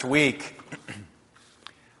Week,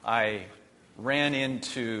 I ran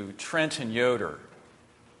into Trenton Yoder.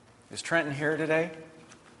 Is Trenton here today?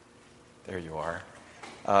 There you are.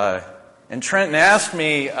 And Trenton asked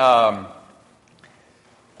me, Todd,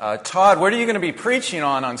 what are you going to be preaching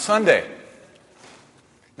on Sunday?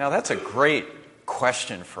 Now, that's a great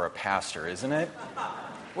question for a pastor, isn't it?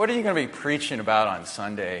 What are you going to be preaching about on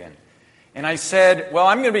Sunday? And I said, well,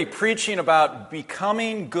 I'm going to be preaching about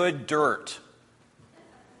becoming good dirt.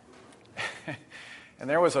 And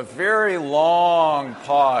there was a very long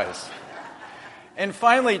pause. And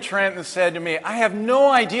finally, Trenton said to me, I have no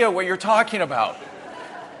idea what you're talking about.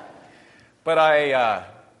 But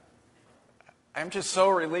I'm just so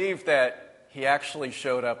relieved that he actually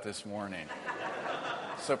showed up this morning.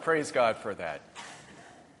 So praise God for that.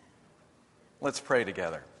 Let's pray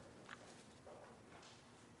together.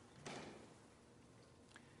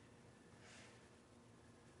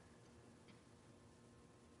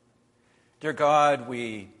 Dear God,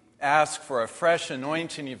 we ask for a fresh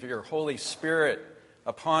anointing of your Holy Spirit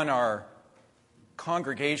upon our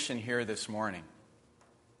congregation here this morning.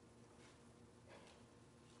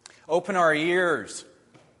 Open our ears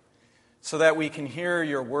so that we can hear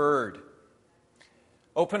your word.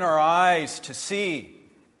 Open our eyes to see.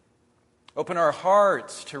 Open our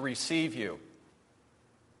hearts to receive you.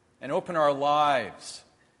 And open our lives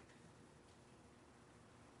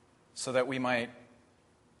so that we might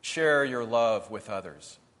share your love with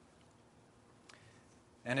others.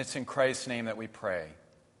 And it's in Christ's name that we pray.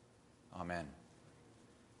 Amen.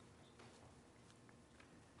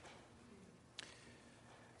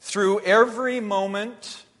 Through every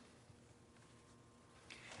moment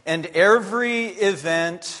and every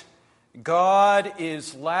event, God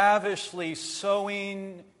is lavishly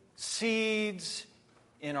sowing seeds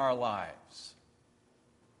in our lives.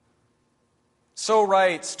 So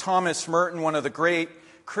writes Thomas Merton, one of the great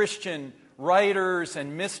Christian writers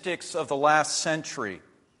and mystics of the last century.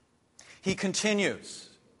 He continues,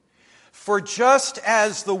 for just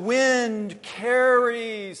as the wind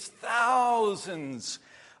carries thousands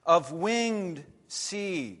of winged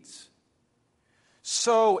seeds,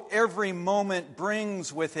 so every moment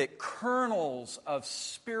brings with it kernels of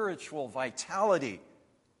spiritual vitality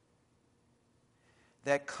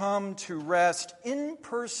that come to rest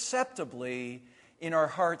imperceptibly in our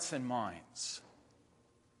hearts and minds.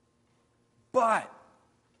 But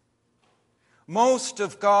most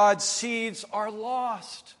of God's seeds are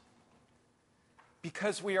lost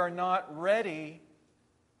because we are not ready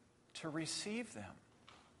to receive them.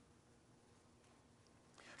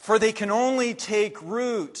 For they can only take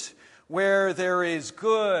root where there is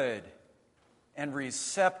good and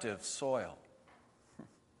receptive soil.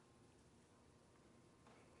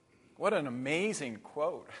 What an amazing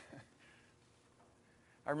quote.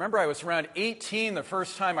 I remember I was around 18 the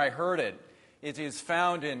first time I heard it. It is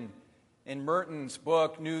found in Merton's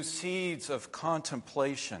book, New Seeds of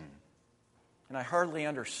Contemplation. And I hardly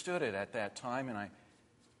understood it at that time, and I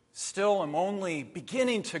still am only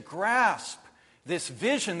beginning to grasp this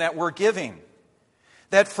vision that we're giving.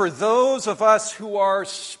 That for those of us who are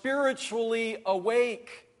spiritually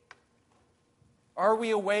awake, are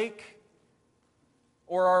we awake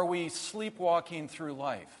or are we sleepwalking through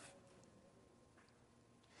life?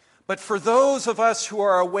 But for those of us who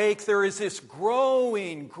are awake, there is this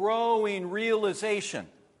growing realization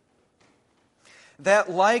that,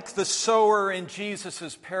 like the sower in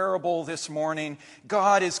Jesus' parable this morning,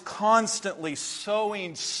 God is constantly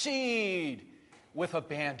sowing seed with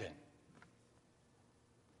abandon.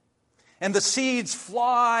 And the seeds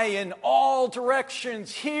fly in all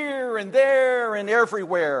directions, here and there and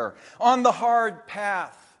everywhere, on the hard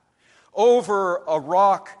path, over a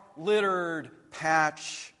rock-littered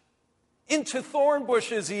patch, into thorn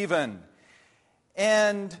bushes even,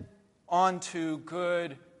 and onto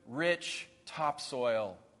good, rich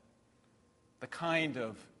topsoil, the kind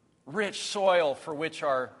of rich soil for which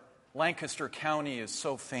our Lancaster County is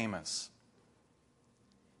so famous.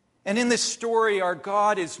 And in this story, our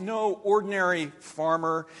God is no ordinary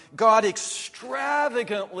farmer. God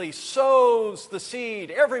extravagantly sows the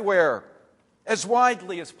seed everywhere, as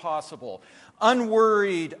widely as possible,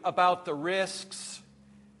 unworried about the risks,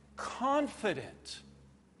 confident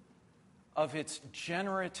of its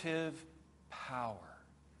generative power.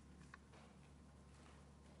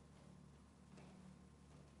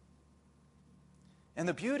 And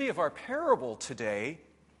the beauty of our parable today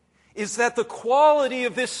is that the quality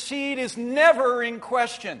of this seed is never in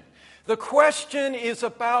question. The question is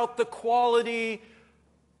about the quality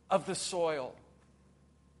of the soil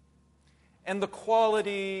and the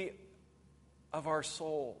quality of our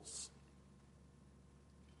souls.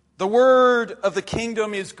 The word of the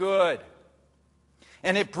kingdom is good,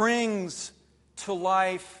 and it brings to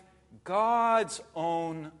life God's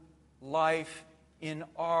own life in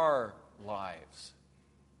our lives.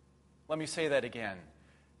 Let me say that again.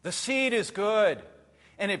 The seed is good,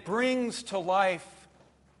 and it brings to life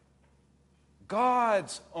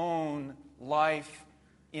God's own life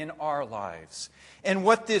in our lives. And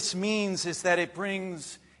what this means is that it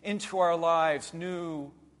brings into our lives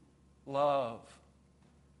new love,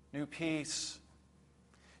 new peace,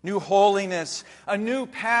 new holiness, a new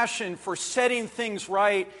passion for setting things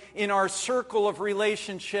right in our circle of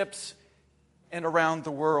relationships and around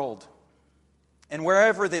the world. And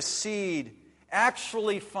wherever this seed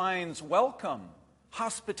actually finds welcome,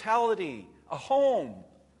 hospitality, a home,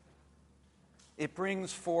 it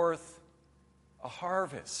brings forth a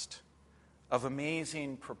harvest of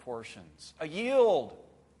amazing proportions, a yield,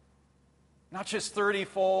 not just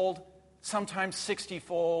 30-fold, sometimes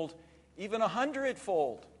 60-fold, even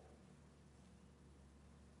 100-fold.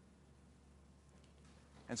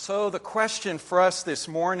 And so the question for us this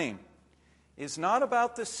morning is not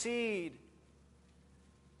about the seed,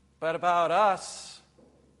 but about us,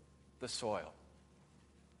 the soil.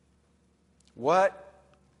 What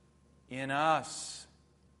in us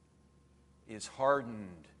is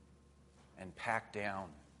hardened and packed down?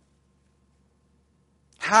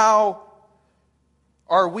 How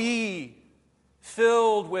are we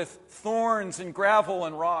filled with thorns and gravel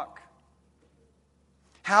and rock?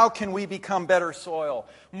 How can we become better soil,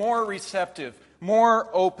 more receptive, more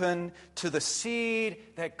open to the seed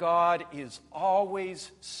that God is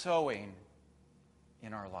always sowing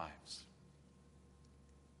in our lives?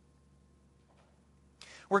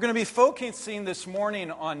 We're going to be focusing this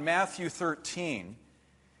morning on Matthew 13.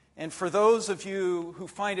 And for those of you who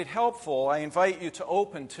find it helpful, I invite you to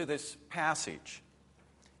open to this passage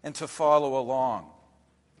and to follow along.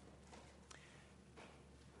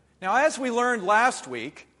 Now, as we learned last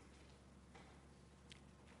week,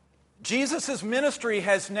 Jesus' ministry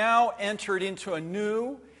has now entered into a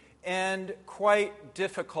new and quite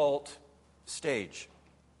difficult stage.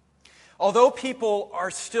 Although people are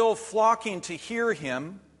still flocking to hear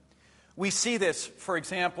him, we see this, for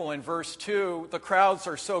example, in verse 2. The crowds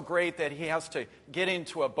are so great that he has to get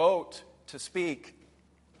into a boat to speak.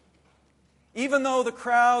 Even though the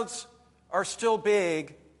crowds are still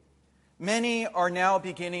big, many are now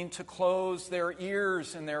beginning to close their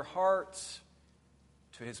ears and their hearts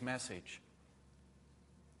to his message.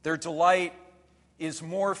 Their delight is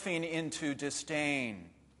morphing into disdain,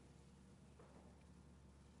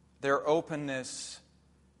 their openness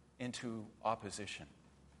into opposition.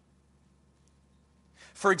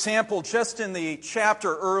 For example, just in the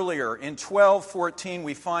chapter earlier, in 12:14,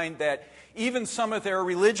 we find that even some of their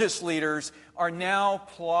religious leaders are now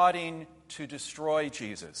plotting to destroy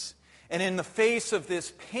Jesus. And in the face of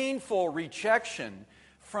this painful rejection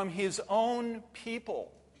from his own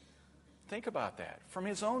people, think about that, from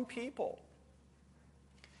his own people,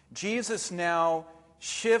 Jesus now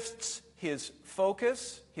shifts his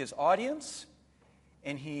focus, his audience,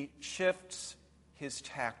 and he shifts his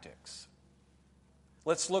tactics.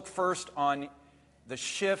 Let's look first on the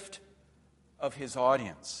shift of his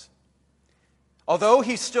audience. Although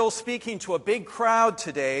he's still speaking to a big crowd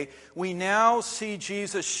today, we now see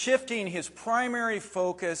Jesus shifting his primary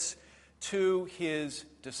focus to his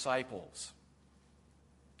disciples.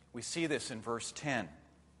 We see this in verse 10.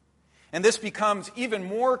 And this becomes even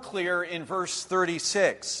more clear in verse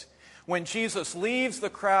 36, when Jesus leaves the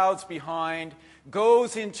crowds behind,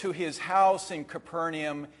 goes into his house in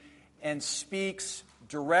Capernaum, and speaks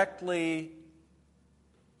directly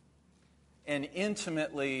and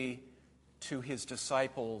intimately to his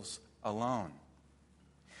disciples alone.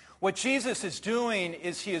 What Jesus is doing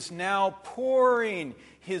is he is now pouring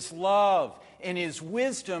his love and his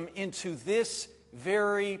wisdom into this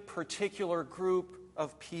very particular group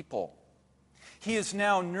of people. He is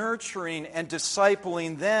now nurturing and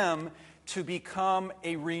discipling them to become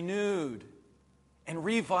a renewed and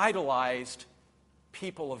revitalized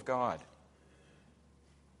people of God.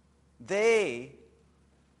 They,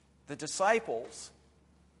 the disciples,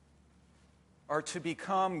 are to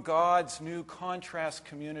become God's new contrast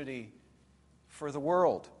community for the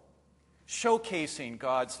world, showcasing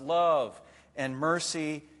God's love and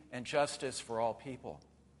mercy and justice for all people.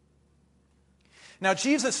 Now,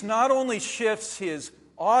 Jesus not only shifts his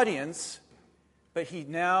audience, but he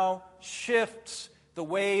now shifts the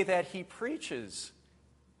way that he preaches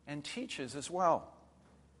and teaches as well.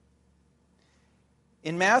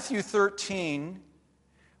 In Matthew 13,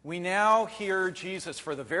 we now hear Jesus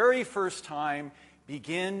for the very first time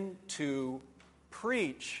begin to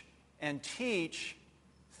preach and teach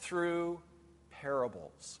through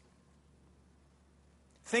parables.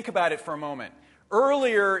 Think about it for a moment.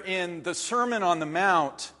 Earlier in the Sermon on the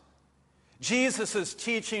Mount, Jesus'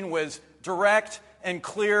 teaching was direct and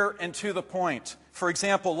clear and to the point. For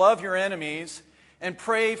example, love your enemies and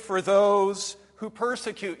pray for those who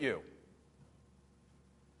persecute you.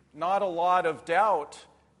 Not a lot of doubt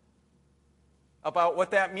about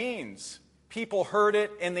what that means. People heard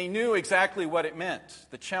it and they knew exactly what it meant.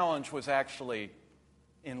 The challenge was actually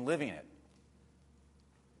in living it.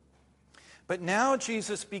 But now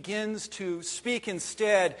Jesus begins to speak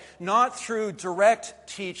instead, not through direct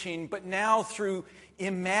teaching, but now through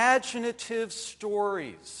imaginative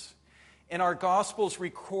stories. And our Gospels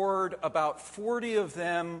record about 40 of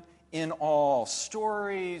them in all.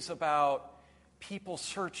 Stories about people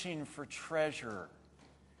searching for treasure,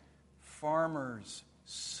 farmers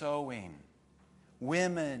sowing,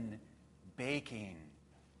 women baking,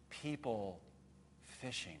 people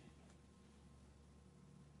fishing.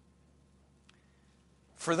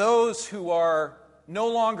 For those who are no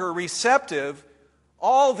longer receptive,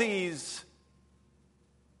 all these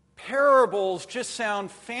parables just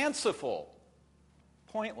sound fanciful,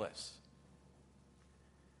 pointless.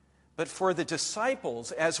 But for the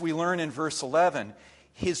disciples, as we learn in verse 11,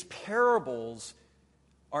 his parables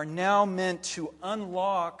are now meant to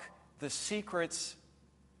unlock the secrets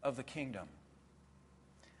of the kingdom.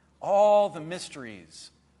 All the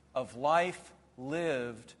mysteries of life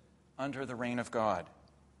lived under the reign of God.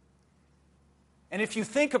 And if you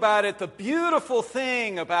think about it, the beautiful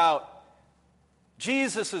thing about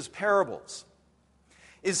Jesus' parables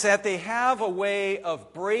is that they have a way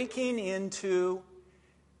of breaking into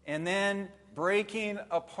and then breaking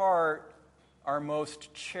apart our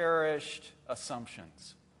most cherished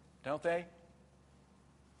assumptions, don't they?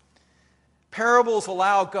 Parables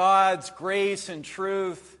allow God's grace and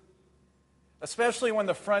truth, especially when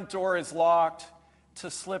the front door is locked,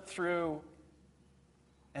 to slip through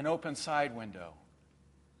an open side window,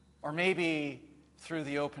 or maybe through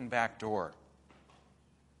the open back door.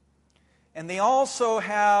 And they also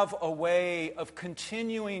have a way of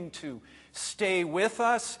continuing to stay with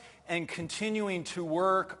us and continuing to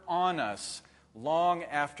work on us long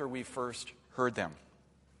after we first heard them.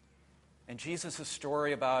 And Jesus'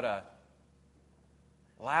 story about a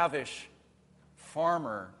lavish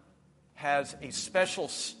farmer has a special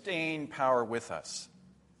staying power with us.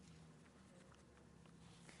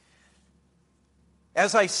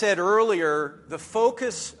 As I said earlier, the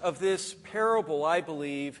focus of this parable, I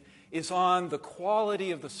believe, is on the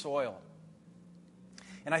quality of the soil.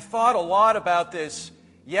 And I thought a lot about this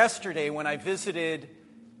yesterday when I visited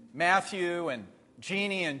Matthew and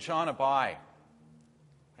Jeannie and John Abai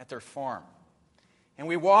at their farm. And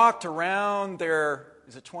we walked around their,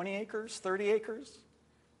 is it 20 acres, 30 acres?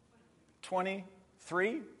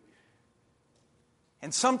 23?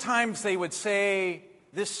 And sometimes they would say,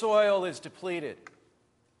 this soil is depleted.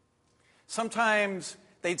 Sometimes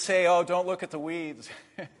they'd say, oh, don't look at the weeds.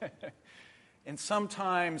 And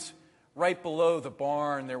sometimes right below the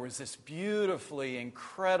barn, there was this beautifully,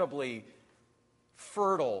 incredibly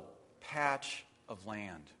fertile patch of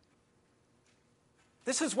land.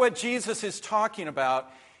 This is what Jesus is talking about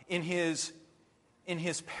in his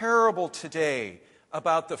parable today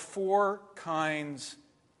about the 4 kinds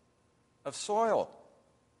of soil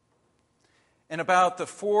and about the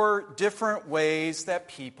 4 different ways that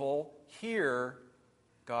people hear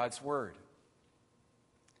God's word.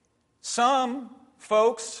 Some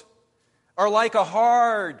folks are like a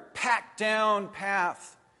hard, packed down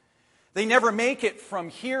path. They never make it from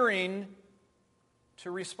hearing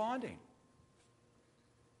to responding.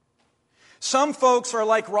 Some folks are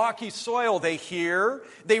like rocky soil. They hear,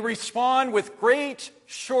 they respond with great,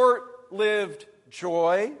 short-lived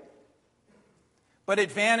joy, but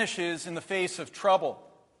it vanishes in the face of trouble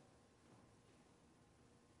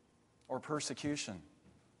or persecution.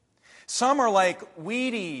 Some are like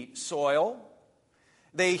weedy soil.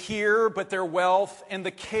 They hear, but their wealth and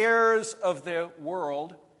the cares of the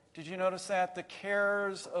world. Did you notice that? The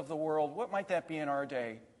cares of the world. What might that be in our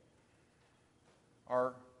day?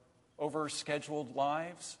 Our overscheduled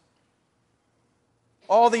lives?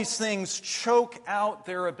 All these things choke out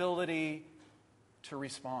their ability to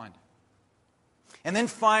respond. And then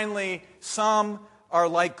finally, some are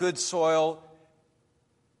like good soil.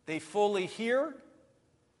 They fully hear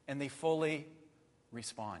and they fully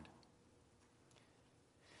respond.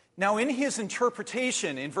 Now, in his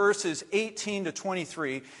interpretation in verses 18 to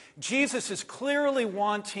 23, Jesus is clearly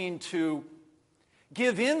wanting to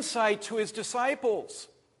give insight to his disciples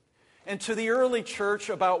and to the early church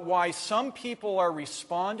about why some people are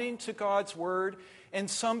responding to God's word and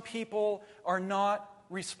some people are not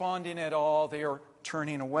responding at all. They are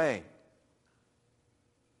turning away.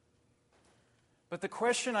 But the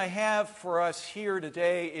question I have for us here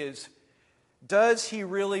today is, does he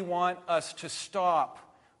really want us to stop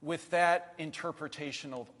with that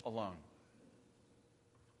interpretation alone?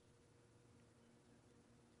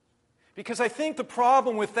 Because I think the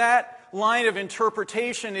problem with that line of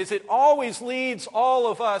interpretation is it always leaves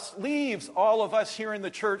all of us here in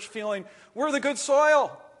the church feeling we're the good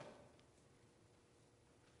soil.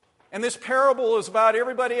 And this parable is about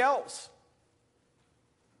everybody else.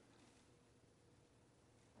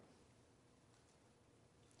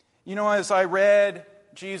 You know, as I read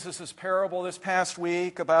Jesus' parable this past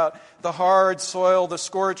week about the hard soil, the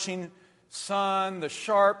scorching sun, the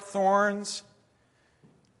sharp thorns,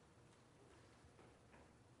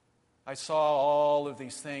 I saw all of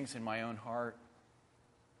these things in my own heart.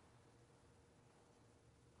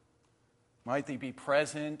 Might they be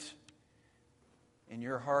present in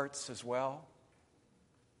your hearts as well?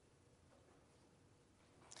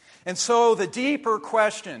 And so the deeper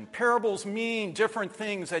question, parables mean different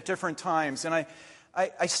things at different times. And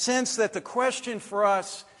I sense that the question for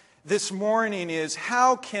us this morning is,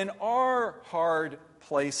 how can our hard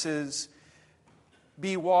places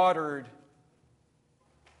be watered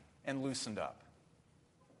and loosened up?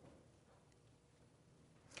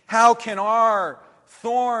 How can our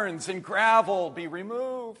thorns and gravel be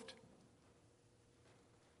removed?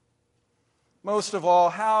 Most of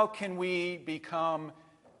all, how can we become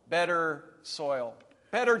better soil,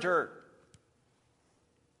 better dirt,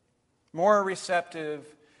 more receptive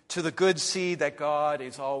to the good seed that God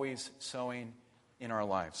is always sowing in our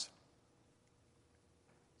lives?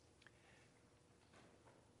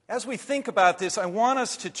 As we think about this, I want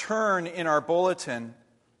us to turn in our bulletin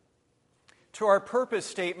to our purpose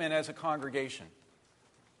statement as a congregation.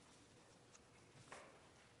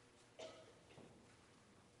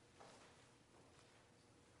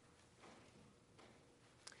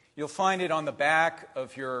 You'll find it on the back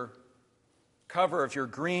of your cover of your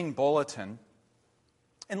green bulletin.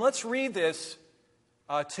 And let's read this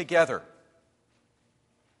together.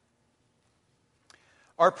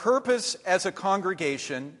 Our purpose as a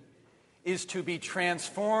congregation is to be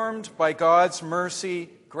transformed by God's mercy,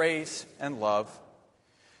 grace, and love,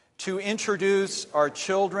 to introduce our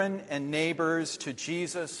children and neighbors to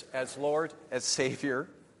Jesus as Lord, as Savior,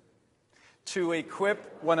 to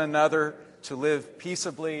equip one another to live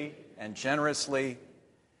peaceably and generously,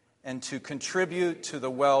 and to contribute to the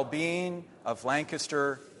well-being of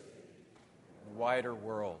Lancaster and the wider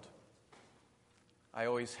world. I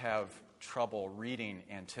always have trouble reading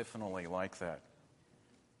antiphonally like that.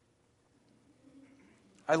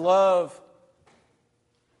 I love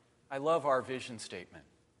our vision statement.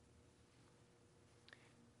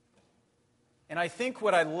 And I think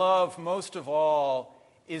what I love most of all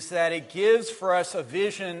is that it gives for us a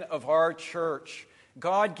vision of our church.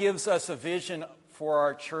 God gives us a vision for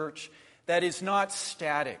our church that is not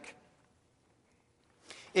static.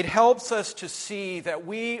 It helps us to see that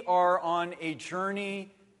we are on a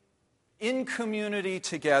journey in community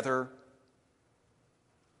together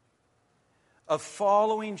of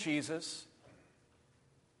following Jesus,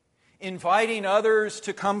 inviting others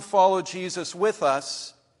to come follow Jesus with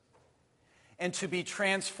us, and to be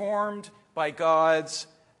transformed by God's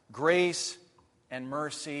grace and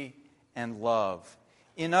mercy and love.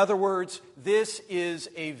 In other words, this is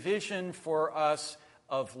a vision for us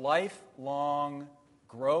of lifelong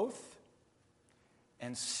growth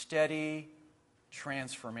and steady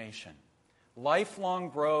transformation. Lifelong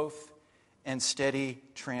growth and steady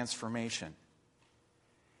transformation.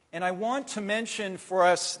 And I want to mention for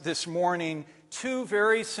us this morning two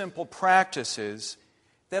very simple practices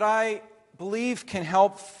that I believe can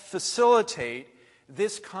help facilitate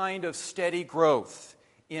this kind of steady growth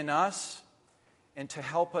in us and to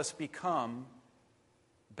help us become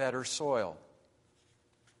better soil.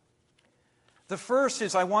 The first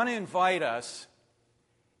is I want to invite us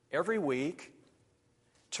every week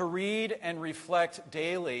to read and reflect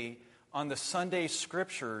daily on the Sunday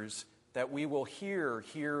scriptures that we will hear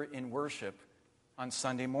here in worship on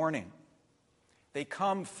Sunday morning. They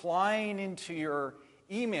come flying into your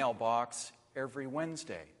email box every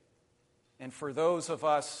Wednesday. And for those of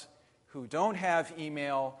us who don't have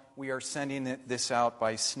email, we are sending this out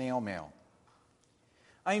by snail mail.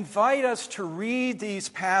 I invite us to read these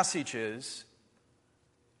passages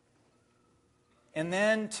and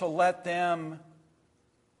then to let them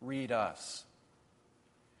read us.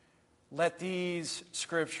 Let these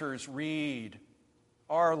scriptures read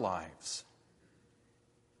our lives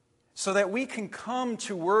so that we can come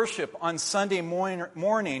to worship on Sunday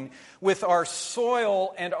morning with our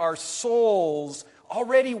soil and our souls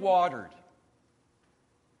already watered,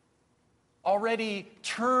 already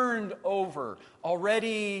turned over,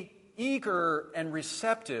 already eager and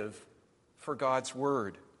receptive for God's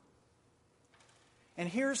Word. And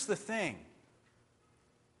here's the thing.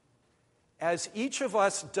 As each of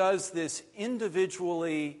us does this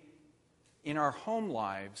individually in our home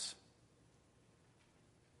lives,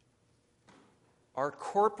 our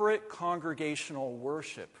corporate congregational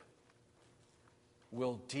worship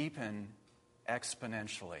will deepen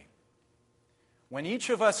exponentially. When each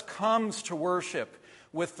of us comes to worship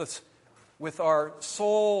with our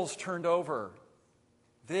souls turned over,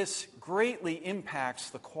 this greatly impacts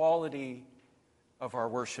the quality of our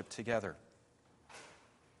worship together.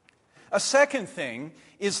 A second thing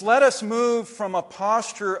is, let us move from a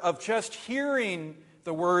posture of just hearing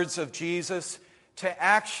the words of Jesus to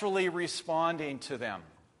actually responding to them.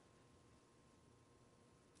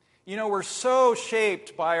 You know, we're so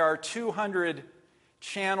shaped by our 200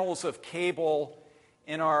 channels of cable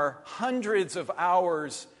and our hundreds of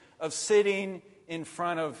hours of sitting in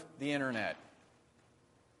front of the internet.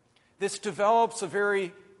 This develops a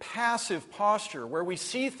very passive posture where we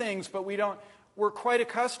see things, but we're quite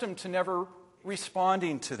accustomed to never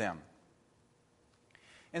responding to them.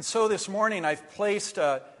 And so this morning I've placed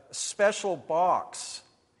a special box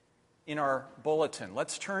in our bulletin.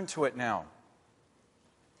 Let's turn to it now.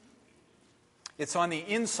 It's on the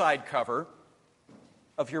inside cover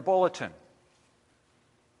of your bulletin.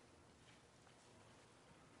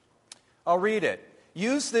 I'll read it.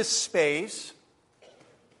 Use this space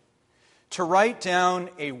to write down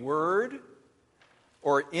a word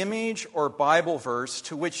or image or Bible verse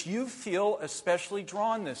to which you feel especially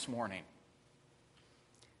drawn this morning.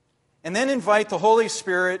 And then invite the Holy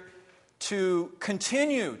Spirit to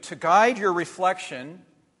continue to guide your reflection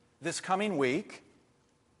this coming week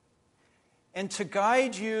and to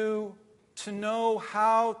guide you to know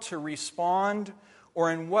how to respond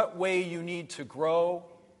or in what way you need to grow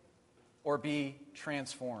or be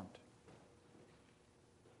transformed.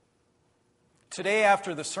 Today,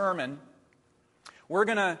 after the sermon, we're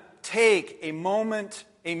going to take a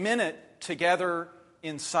minute together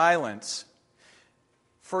in silence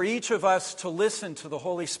for each of us to listen to the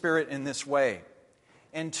Holy Spirit in this way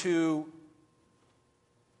and to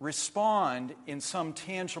respond in some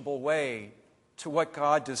tangible way to what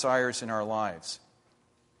God desires in our lives.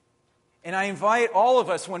 And I invite all of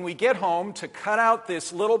us, when we get home, to cut out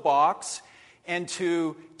this little box and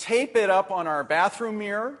to tape it up on our bathroom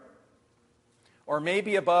mirror or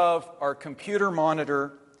maybe above our computer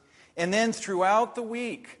monitor, and then throughout the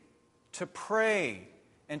week to pray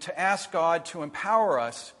and to ask God to empower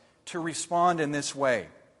us to respond in this way.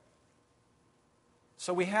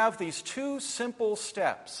 So we have these two simple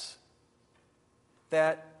steps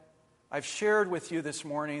that I've shared with you this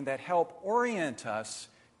morning that help orient us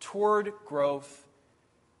toward growth,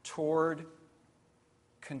 toward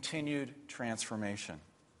continued transformation.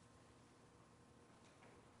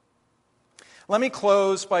 Let me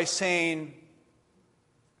close by saying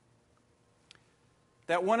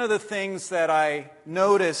that one of the things that I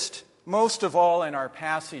noticed most of all in our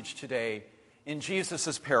passage today in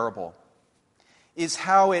Jesus' parable is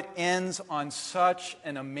how it ends on such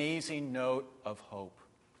an amazing note of hope.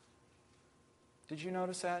 Did you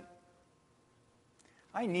notice that?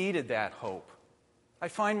 I needed that hope. I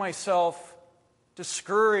find myself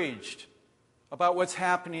discouraged about what's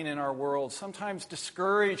happening in our world, sometimes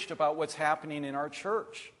discouraged about what's happening in our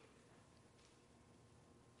church.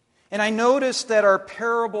 And I noticed that our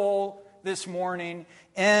parable this morning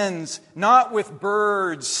ends not with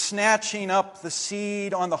birds snatching up the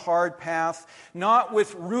seed on the hard path, not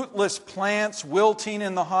with rootless plants wilting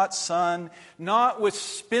in the hot sun, not with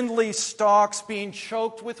spindly stalks being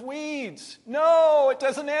choked with weeds. No, it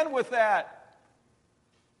doesn't end with that.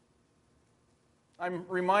 I'm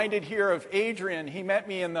reminded here of Adrian. He met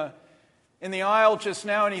me in the aisle just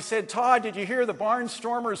now, and he said, "Todd, did you hear the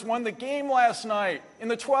Barnstormers won the game last night in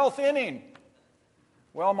the 12th inning?"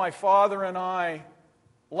 Well, my father and I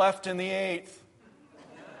left in the 8th.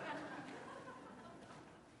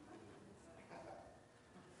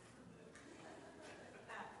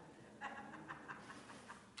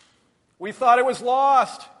 We thought it was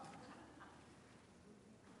lost.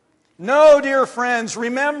 No, dear friends,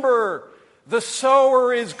 remember, the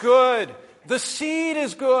sower is good. The seed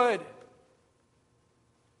is good.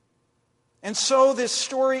 And so this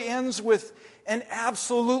story ends with an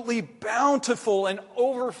absolutely bountiful and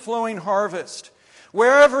overflowing harvest.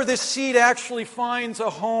 Wherever this seed actually finds a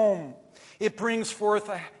home, it brings forth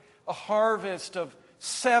a harvest of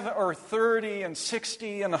 7 or 30 and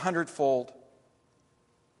 60 and 100-fold.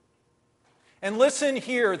 And listen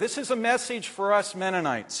here, this is a message for us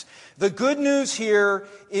Mennonites. The good news here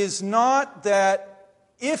is not that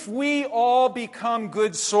if we all become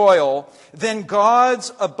good soil, then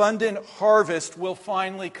God's abundant harvest will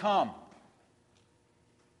finally come.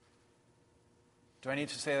 Do I need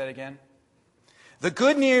to say that again? The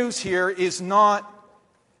good news here is not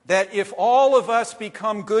that if all of us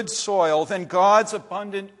become good soil, then God's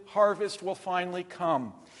abundant harvest will finally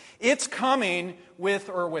come. It's coming with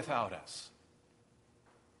or without us.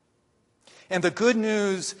 And the good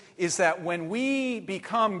news is that when we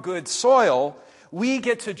become good soil, we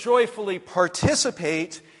get to joyfully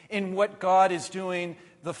participate in what God is doing,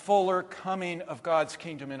 the fuller coming of God's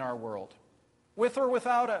kingdom in our world, with or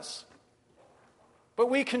without us. But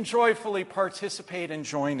we can joyfully participate and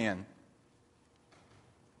join in.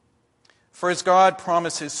 For as God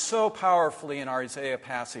promises so powerfully in our Isaiah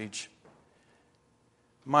passage,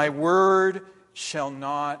 my word shall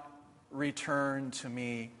not return to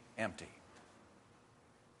me empty,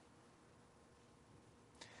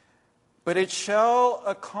 but it shall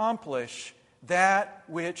accomplish that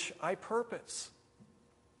which I purpose.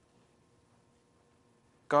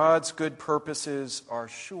 God's good purposes are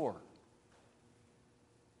sure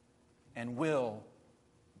and will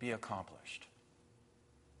be accomplished.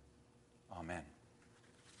 Amen.